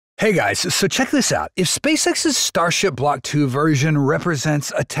Hey guys, so check this out. If SpaceX's Starship Block 2 version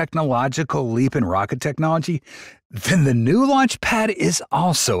represents a technological leap in rocket technology, then the new launch pad is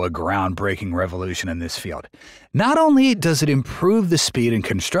also a groundbreaking revolution in this field. Not only does it improve the speed and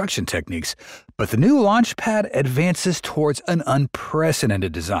construction techniques, but the new launch pad advances towards an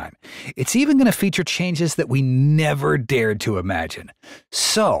unprecedented design. It's even going to feature changes that we never dared to imagine.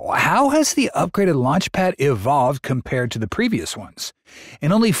 So, how has the upgraded launch pad evolved compared to the previous ones?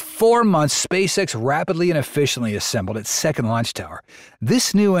 In only 4 months, SpaceX rapidly and efficiently assembled its second launch tower.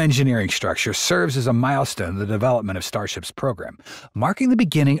 This new engineering structure serves as a milestone in the development of Starship's program, marking the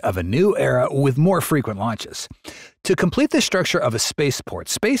beginning of a new era with more frequent launches. To complete the structure of a spaceport,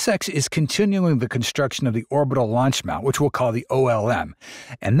 SpaceX is continuing the construction of the orbital launch mount, which we'll call the OLM,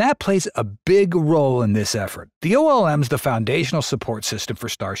 and that plays a big role in this effort. The OLM is the foundational support system for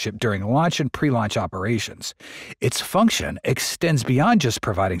Starship during launch and pre-launch operations. Its function extends beyond just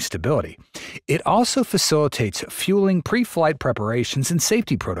providing stability. It also facilitates fueling, pre-flight preparations, and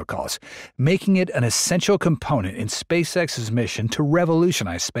safety protocols, making it an essential component in SpaceX's mission to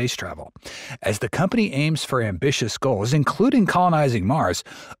revolutionize space travel. As the company aims for ambitious goals, including colonizing Mars,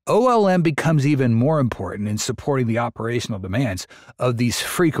 OLM becomes even more important in supporting the operational demands of these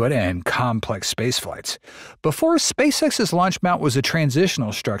frequent and complex spaceflights. Before, SpaceX's launch mount was a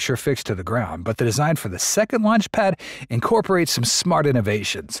transitional structure fixed to the ground, but the design for the second launch pad incorporates some smart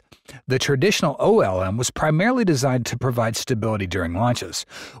innovations. The traditional OLM was primarily designed to provide stability during launches,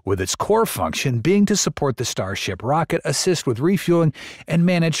 with its core function being to support the Starship rocket, assist with refueling, and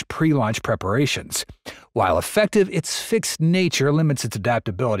manage pre-launch preparations. While effective, its fixed nature limits its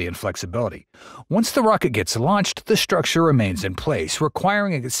adaptability and flexibility. Once the rocket gets launched, the structure remains in place,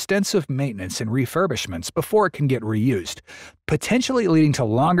 requiring extensive maintenance and refurbishments before it can get reused, potentially leading to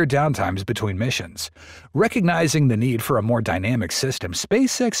longer downtimes between missions. Recognizing the need for a more dynamic system,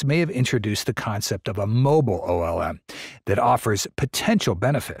 SpaceX may have introduced the concept of a mobile OLM that offers potential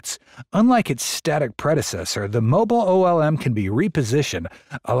benefits. Unlike its static predecessor, the mobile OLM can be repositioned,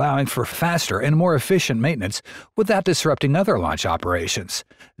 allowing for faster and more efficient maintenance without disrupting other launch operations.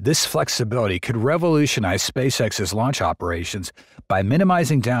 This flexibility could revolutionize SpaceX's launch operations by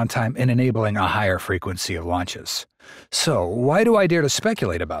minimizing downtime and enabling a higher frequency of launches. So, why do I dare to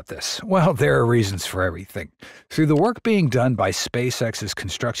speculate about this? Well, there are reasons for everything. Through the work being done by SpaceX's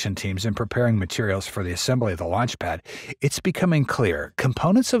construction teams in preparing materials for the assembly of the launch pad, it's becoming clear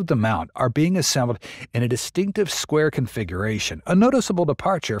components of the mount are being assembled in a distinctive square configuration, a noticeable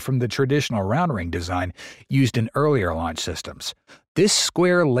departure from the traditional round ring design used in earlier launch systems. This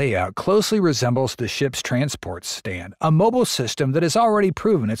square layout closely resembles the ship's transport stand, a mobile system that has already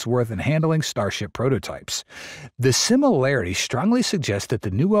proven its worth in handling Starship prototypes. The similarity strongly suggests that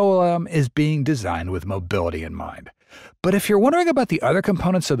the new OLM is being designed with mobility in mind. But if you're wondering about the other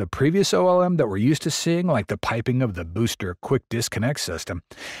components of the previous OLM that we're used to seeing, like the piping of the booster quick disconnect system,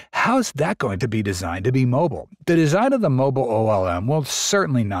 how's that going to be designed to be mobile? The design of the mobile OLM will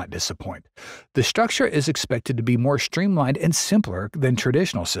certainly not disappoint. The structure is expected to be more streamlined and simpler than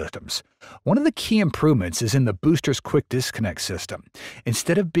traditional systems. One of the key improvements is in the booster's quick disconnect system.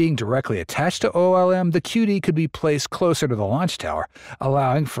 Instead of being directly attached to OLM, the QD could be placed closer to the launch tower,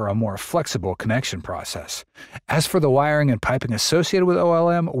 allowing for a more flexible connection process. As for the wiring and piping associated with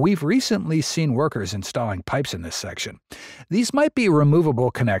OLM, we've recently seen workers installing pipes in this section. These might be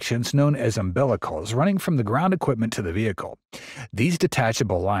removable connections known as umbilicals running from the ground equipment to the vehicle. These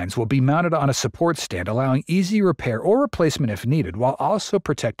detachable lines will be mounted on a support stand, allowing easy repair or replacement if needed, while also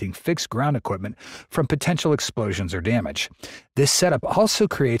protecting fixed ground equipment from potential explosions or damage. This setup also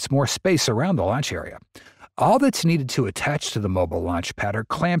creates more space around the launch area. All that's needed to attach to the mobile launch pad are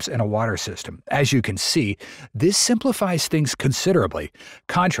clamps and a water system. As you can see, this simplifies things considerably,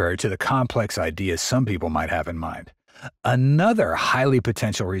 contrary to the complex ideas some people might have in mind. Another highly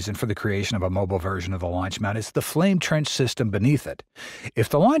potential reason for the creation of a mobile version of the launch mount is the flame trench system beneath it. If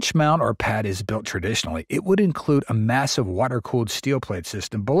the launch mount or pad is built traditionally, it would include a massive water-cooled steel plate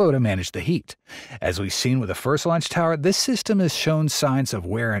system below to manage the heat. As we've seen with the first launch tower, this system has shown signs of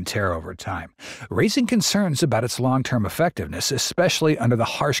wear and tear over time, raising concerns about its long-term effectiveness, especially under the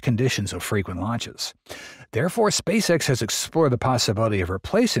harsh conditions of frequent launches. Therefore, SpaceX has explored the possibility of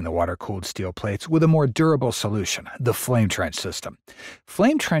replacing the water-cooled steel plates with a more durable solution, the flame trench system.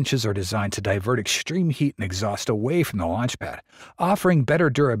 Flame trenches are designed to divert extreme heat and exhaust away from the launch pad, offering better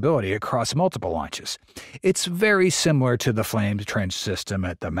durability across multiple launches. It's very similar to the flame trench system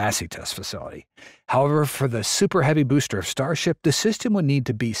at the Massey test facility. However, for the Super Heavy booster of Starship, the system would need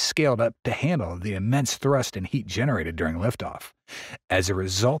to be scaled up to handle the immense thrust and heat generated during liftoff. As a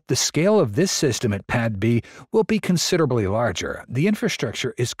result, the scale of this system at Pad B will be considerably larger. The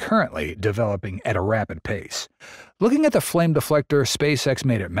infrastructure is currently developing at a rapid pace. Looking at the flame deflector SpaceX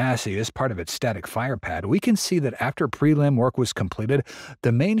made at Massey as part of its static fire pad, we can see that after prelim work was completed,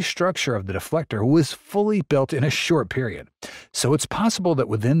 the main structure of the deflector was fully built in a short period. So it's possible that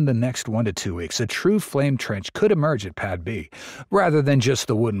within the next 1 to 2 weeks, a true flame trench could emerge at Pad B, rather than just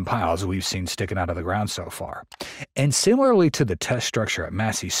the wooden piles we've seen sticking out of the ground so far. And similarly to the test structure at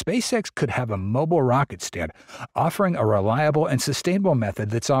Massey, SpaceX could have a mobile rocket stand offering a reliable and sustainable method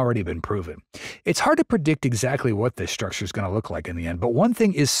that's already been proven. It's hard to predict exactly what this structure is going to look like in the end, but one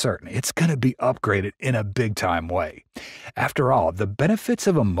thing is certain: it's going to be upgraded in a big-time way. After all, the benefits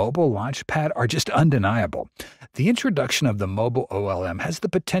of a mobile launch pad are just undeniable. The introduction of the mobile OLM has the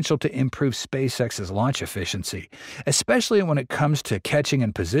potential to improve SpaceX's launch efficiency, especially when it comes to catching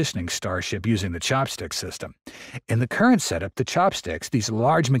and positioning Starship using the chopstick system. In the current setup, the chopsticks, these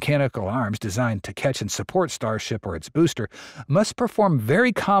large mechanical arms designed to catch and support Starship or its booster, must perform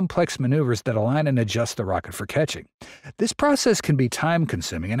very complex maneuvers that align and adjust the rocket for catching. This process can be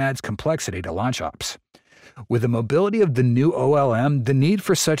time-consuming and adds complexity to launch ops. With the mobility of the new OLM, the need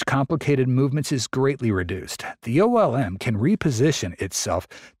for such complicated movements is greatly reduced. The OLM can reposition itself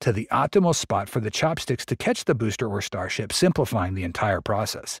to the optimal spot for the chopsticks to catch the booster or Starship, simplifying the entire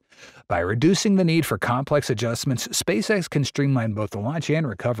process. By reducing the need for complex adjustments, SpaceX can streamline both the launch and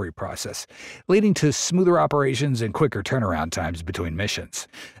recovery process, leading to smoother operations and quicker turnaround times between missions.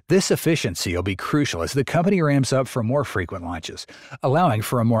 This efficiency will be crucial as the company ramps up for more frequent launches, allowing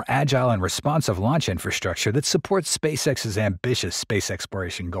for a more agile and responsive launch infrastructure that supports SpaceX's ambitious space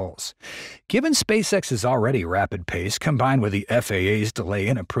exploration goals. Given SpaceX's already rapid pace, combined with the FAA's delay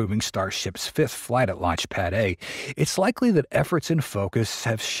in approving Starship's 5th flight at Launch Pad A, it's likely that efforts and focus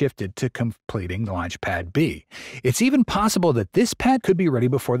have shifted to completing Launch Pad B. It's even possible that this pad could be ready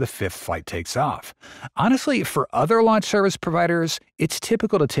before the 5th flight takes off. Honestly, for other launch service providers, it's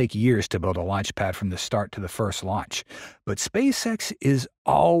typical to take years to build a launch pad from the start to the first launch, but SpaceX is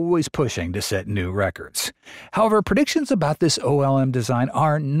always pushing to set new records. However, predictions about this OLM design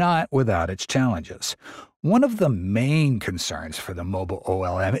are not without its challenges. One of the main concerns for the mobile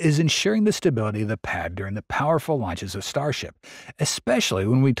OLM is ensuring the stability of the pad during the powerful launches of Starship, especially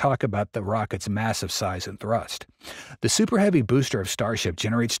when we talk about the rocket's massive size and thrust. The Super Heavy booster of Starship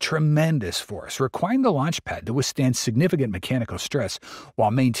generates tremendous force, requiring the launch pad to withstand significant mechanical stress while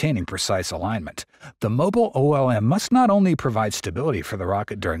maintaining precise alignment. The mobile OLM must not only provide stability for the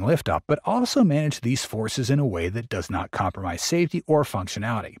rocket during liftoff, but also manage these forces in a way that does not compromise safety or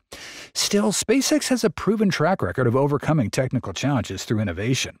functionality. Still, SpaceX has a proven track record of overcoming technical challenges through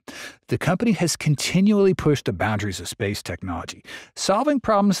innovation. The company has continually pushed the boundaries of space technology, solving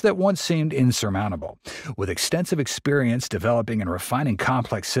problems that once seemed insurmountable. With extensive experience developing and refining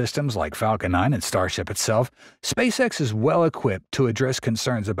complex systems like Falcon 9 and Starship itself, SpaceX is well equipped to address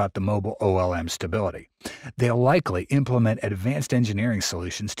concerns about the mobile OLM stability. They'll likely implement advanced engineering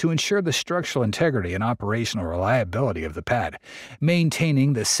solutions to ensure the structural integrity and operational reliability of the pad,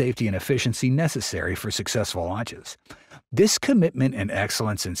 maintaining the safety and efficiency necessary for successful launches. This commitment and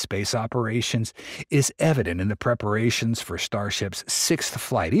excellence in space operations is evident in the preparations for Starship's 6th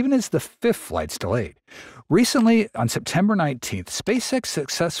flight, even as the 5th flight's delayed. Recently, on September 19th, SpaceX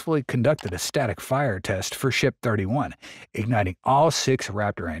successfully conducted a static fire test for Ship 31, igniting all 6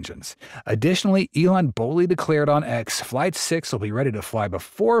 Raptor engines. Additionally, Elon boldly declared on X, Flight 6 will be ready to fly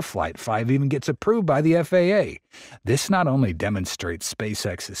before Flight 5 even gets approved by the FAA. This not only demonstrates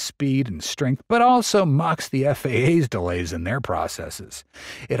SpaceX's speed and strength, but also mocks the FAA's delays in their processes.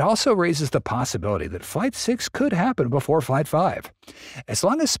 It also raises the possibility that Flight 6 could happen before Flight 5. As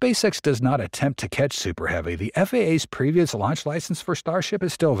long as SpaceX does not attempt to catch Super Heavy, the FAA's previous launch license for Starship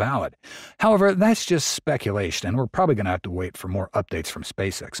is still valid. However, that's just speculation, and we're probably going to have to wait for more updates from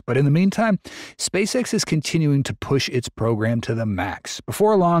SpaceX. But in the meantime, SpaceX is continuing to push its program to the max.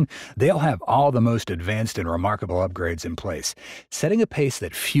 Before long, they'll have all the most advanced and remarkable upgrades in place, setting a pace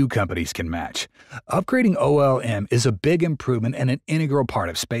that few companies can match. Upgrading OLM is a big improvement and an integral part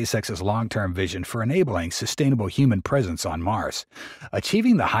of SpaceX's long-term vision for enabling sustainable human presence on Mars.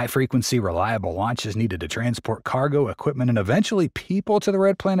 Achieving the high-frequency, reliable launches needed to transport cargo, equipment, and eventually people to the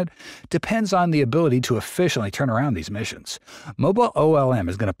Red Planet depends on the ability to efficiently turn around these missions. Mobile OLM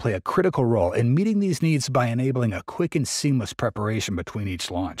is going to play a critical role in meeting these needs by enabling a quick and seamless preparation between each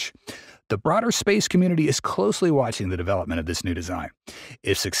launch. The broader space community is closely watching the development of this new design.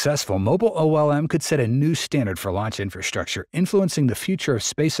 If successful, mobile OLM could set a new standard for launch infrastructure, influencing the future of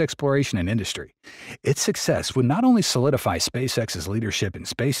space exploration and industry. Its success would not only solidify SpaceX's leadership in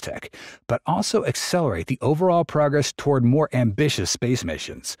space tech, but also accelerate the overall progress toward more ambitious space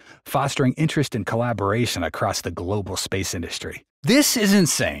missions, fostering interest and collaboration across the global space industry. This is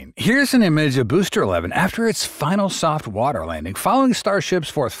insane. Here's an image of Booster 11 after its final soft water landing following Starship's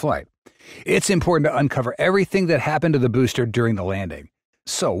fourth flight. It's important to uncover everything that happened to the booster during the landing.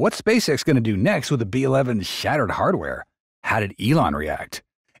 So, what's SpaceX going to do next with the B-11's shattered hardware? How did Elon react?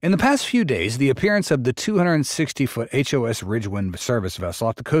 In the past few days, the appearance of the 260-foot HOS Ridgewind service vessel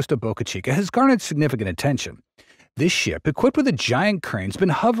off the coast of Boca Chica has garnered significant attention. This ship, equipped with a giant crane, has been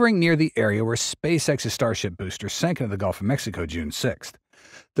hovering near the area where SpaceX's Starship booster sank into the Gulf of Mexico June 6th.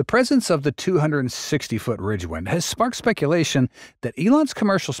 The presence of the 260-foot Ridgewind has sparked speculation that Elon's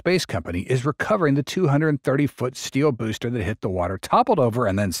commercial space company is recovering the 230-foot steel booster that hit the water, toppled over,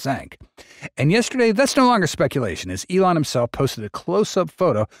 and then sank. And yesterday, that's no longer speculation, as Elon himself posted a close-up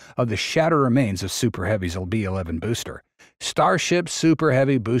photo of the shattered remains of Super Heavy's B-11 booster. Starship Super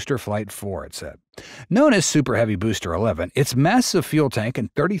Heavy Booster Flight 4, it said. Known as Super Heavy Booster 11, its massive fuel tank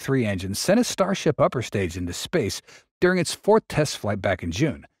and 33 engines sent a Starship upper stage into space during its fourth test flight back in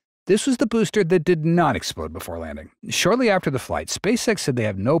June. This was the booster that did not explode before landing. Shortly after the flight, SpaceX said they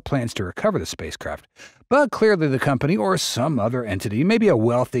have no plans to recover the spacecraft, but clearly the company or some other entity, maybe a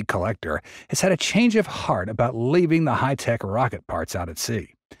wealthy collector, has had a change of heart about leaving the high-tech rocket parts out at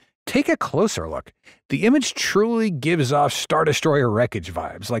sea. Take a closer look. The image truly gives off Star Destroyer wreckage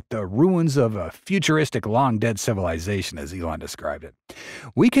vibes, like the ruins of a futuristic long-dead civilization, as Elon described it.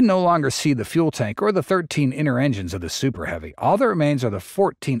 We can no longer see the fuel tank or the 13 inner engines of the Super Heavy. All that remains are the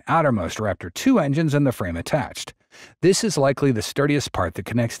 14 outermost Raptor 2 engines and the frame attached. This is likely the sturdiest part that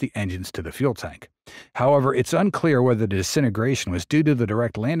connects the engines to the fuel tank. However, it's unclear whether the disintegration was due to the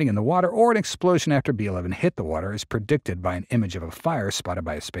direct landing in the water or an explosion after B-11 hit the water, as predicted by an image of a fire spotted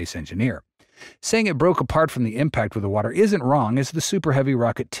by a space engineer. Saying it broke apart from the impact with the water isn't wrong, as the Super Heavy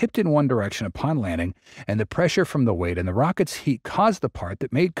rocket tipped in one direction upon landing, and the pressure from the weight and the rocket's heat caused the part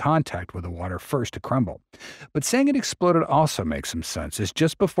that made contact with the water first to crumble. But saying it exploded also makes some sense, as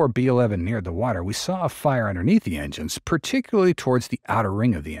just before B-11 neared the water, we saw a fire underneath the engines, particularly towards the outer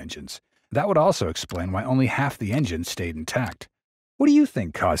ring of the engines. That would also explain why only half the engine stayed intact. What do you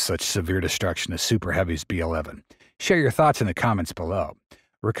think caused such severe destruction to Super Heavy's B-11? Share your thoughts in the comments below.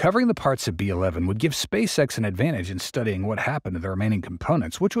 Recovering the parts of B-11 would give SpaceX an advantage in studying what happened to the remaining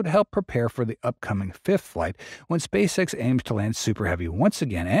components, which would help prepare for the upcoming fifth flight when SpaceX aims to land Super Heavy once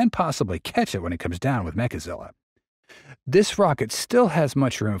again and possibly catch it when it comes down with Mechazilla. This rocket still has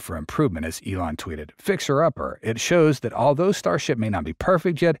much room for improvement, as Elon tweeted. Fixer-upper. It shows that although Starship may not be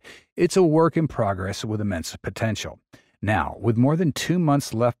perfect yet, it's a work in progress with immense potential. Now, with more than 2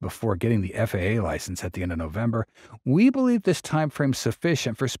 months left before getting the FAA license at the end of November, we believe this time frame is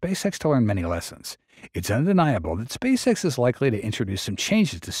sufficient for SpaceX to learn many lessons. It's undeniable that SpaceX is likely to introduce some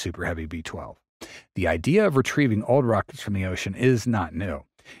changes to Super Heavy B-12. The idea of retrieving old rockets from the ocean is not new.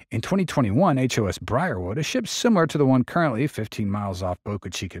 In 2021, HOS Briarwood, a ship similar to the one currently 15 miles off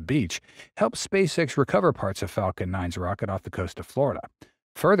Boca Chica Beach, helped SpaceX recover parts of Falcon 9's rocket off the coast of Florida.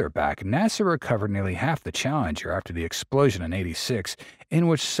 Further back, NASA recovered nearly half the Challenger after the explosion in '86, in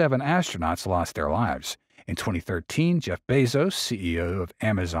which 7 astronauts lost their lives. In 2013, Jeff Bezos, CEO of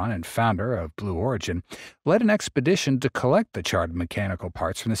Amazon and founder of Blue Origin, led an expedition to collect the charred mechanical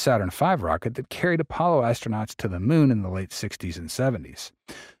parts from the Saturn V rocket that carried Apollo astronauts to the moon in the late 60s and 70s.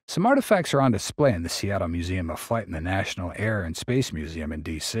 Some artifacts are on display in the Seattle Museum of Flight and the National Air and Space Museum in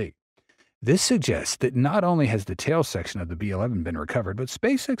D.C. This suggests that not only has the tail section of the B-11 been recovered, but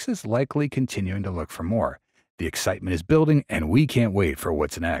SpaceX is likely continuing to look for more. The excitement is building, and we can't wait for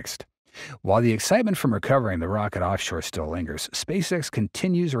what's next. While the excitement from recovering the rocket offshore still lingers, SpaceX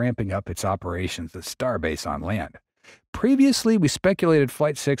continues ramping up its operations at Starbase on land. Previously, we speculated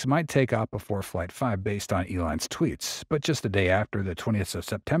Flight 6 might take off before Flight 5 based on Elon's tweets, but just the day after, the 20th of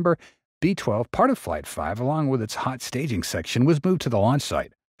September, B-12, part of Flight 5, along with its hot staging section, was moved to the launch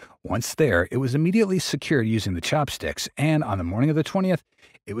site. Once there, it was immediately secured using the chopsticks, and on the morning of the 20th,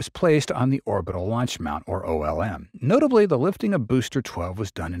 it was placed on the Orbital Launch Mount, or OLM. Notably, the lifting of Booster 12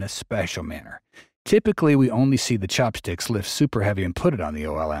 was done in a special manner. Typically, we only see the chopsticks lift Super Heavy and put it on the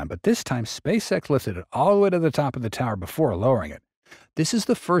OLM, but this time SpaceX lifted it all the way to the top of the tower before lowering it. This is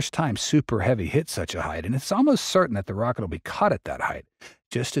the first time Super Heavy hit such a height, and it's almost certain that the rocket will be caught at that height.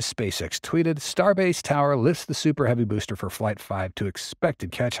 Just as SpaceX tweeted, Starbase Tower lifts the Super Heavy booster for Flight 5 to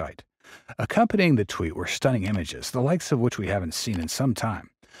expected catch height. Accompanying the tweet were stunning images, the likes of which we haven't seen in some time.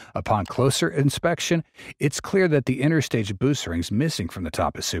 Upon closer inspection, it's clear that the interstage boost ring's missing from the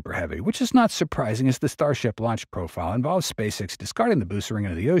top of Super Heavy, which is not surprising as the Starship launch profile involves SpaceX discarding the booster ring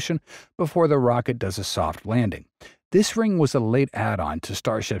into the ocean before the rocket does a soft landing. This ring was a late add-on to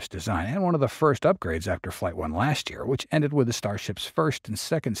Starship's design and one of the first upgrades after Flight 1 last year, which ended with the Starship's first and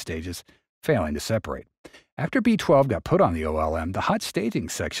second stages failing to separate. After B-12 got put on the OLM, the hot staging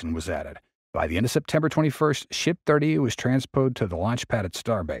section was added. By the end of September 21st, Ship 30 was transposed to the launch pad at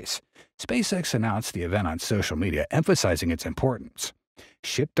Starbase. SpaceX announced the event on social media, emphasizing its importance.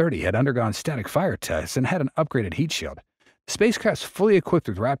 Ship 30 had undergone static fire tests and had an upgraded heat shield. The spacecraft's fully equipped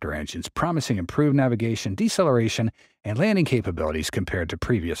with Raptor engines, promising improved navigation, deceleration, and landing capabilities compared to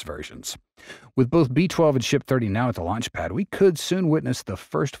previous versions. With both B-12 and Ship 30 now at the launch pad, we could soon witness the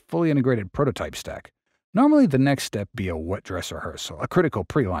first fully integrated prototype stack. Normally, the next step be a wet dress rehearsal, a critical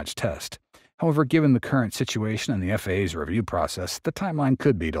pre-launch test. However, given the current situation and the FAA's review process, the timeline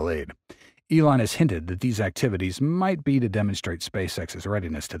could be delayed. Elon has hinted that these activities might be to demonstrate SpaceX's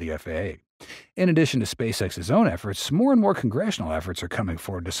readiness to the FAA. In addition to SpaceX's own efforts, more and more congressional efforts are coming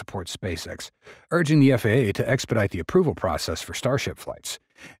forward to support SpaceX, urging the FAA to expedite the approval process for Starship flights.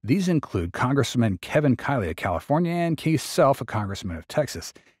 These include Congressman Kevin Kiley of California and Keith Self, a congressman of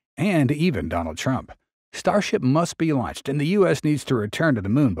Texas, and even Donald Trump. Starship must be launched, and the U.S. needs to return to the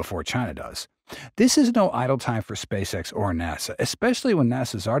moon before China does. This is no idle time for SpaceX or NASA, especially when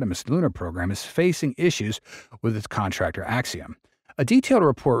NASA's Artemis lunar program is facing issues with its contractor Axiom. A detailed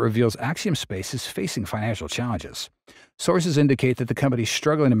report reveals Axiom Space is facing financial challenges. Sources indicate that the company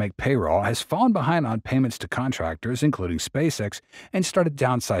struggling to make payroll has fallen behind on payments to contractors, including SpaceX, and started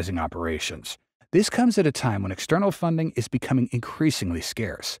downsizing operations. This comes at a time when external funding is becoming increasingly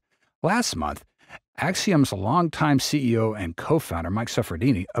scarce. Last month, Axiom's longtime CEO and co-founder Mike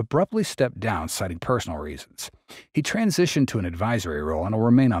Suffredini abruptly stepped down, citing personal reasons. He transitioned to an advisory role and will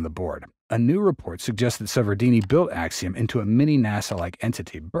remain on the board. A new report suggests that Suffredini built Axiom into a mini NASA-like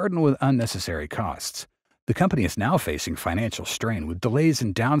entity burdened with unnecessary costs. The company is now facing financial strain, with delays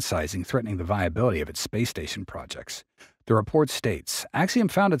and downsizing threatening the viability of its space station projects. The report states, Axiom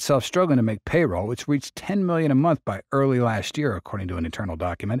found itself struggling to make payroll, which reached $10 million a month by early last year, according to an internal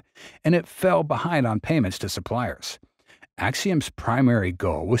document, and it fell behind on payments to suppliers. Axiom's primary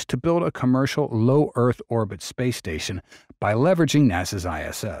goal was to build a commercial low Earth orbit space station by leveraging NASA's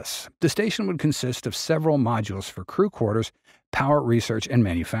ISS. The station would consist of several modules for crew quarters, power research, and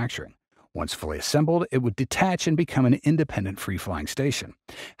manufacturing. Once fully assembled, it would detach and become an independent free-flying station.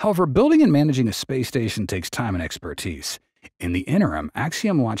 However, building and managing a space station takes time and expertise. In the interim,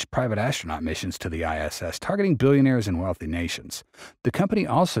 Axiom launched private astronaut missions to the ISS, targeting billionaires and wealthy nations. The company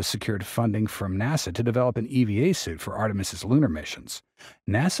also secured funding from NASA to develop an EVA suit for Artemis's lunar missions.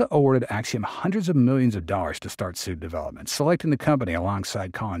 NASA awarded Axiom hundreds of millions of dollars to start suit development, selecting the company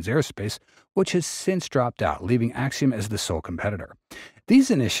alongside Collins Aerospace, which has since dropped out, leaving Axiom as the sole competitor. These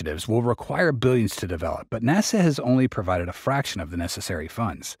initiatives will require billions to develop, but NASA has only provided a fraction of the necessary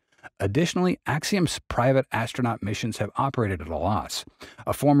funds. Additionally, Axiom's private astronaut missions have operated at a loss.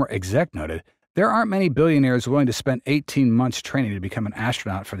 A former exec noted, "There aren't many billionaires willing to spend 18 months training to become an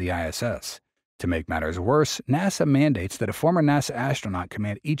astronaut for the ISS." To make matters worse, NASA mandates that a former NASA astronaut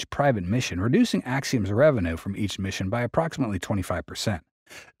command each private mission, reducing Axiom's revenue from each mission by approximately 25%.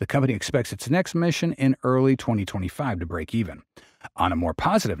 The company expects its next mission in early 2025 to break even. On a more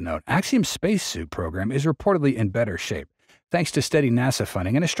positive note, Axiom's spacesuit program is reportedly in better shape, thanks to steady NASA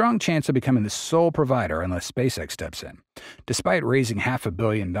funding and a strong chance of becoming the sole provider unless SpaceX steps in. Despite raising $500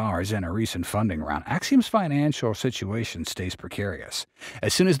 million in a recent funding round, Axiom's financial situation stays precarious.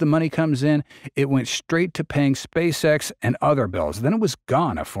 As soon as the money comes in, it went straight to paying SpaceX and other bills. Then it was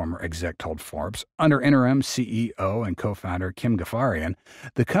gone, a former exec told Forbes. Under interim CEO and co-founder Kim Ghaffarian,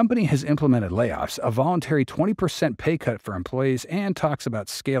 the company has implemented layoffs, a voluntary 20% pay cut for employees, and talks about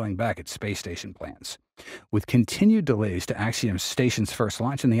scaling back its space station plans. With continued delays to Axiom's station's first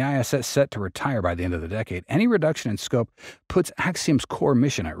launch and the ISS set to retire by the end of the decade, any reduction in scope puts Axiom's core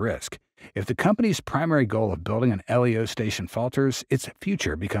mission at risk. If the company's primary goal of building an LEO station falters, its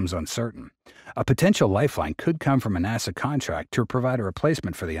future becomes uncertain. A potential lifeline could come from a NASA contract to provide a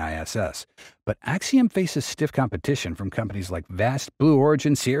replacement for the ISS, but Axiom faces stiff competition from companies like Vast, Blue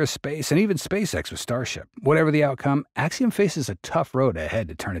Origin, Sierra Space, and even SpaceX with Starship. Whatever the outcome, Axiom faces a tough road ahead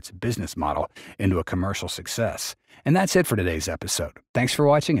to turn its business model into a commercial success. And that's it for today's episode. Thanks for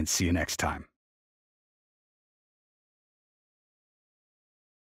watching, and see you next time.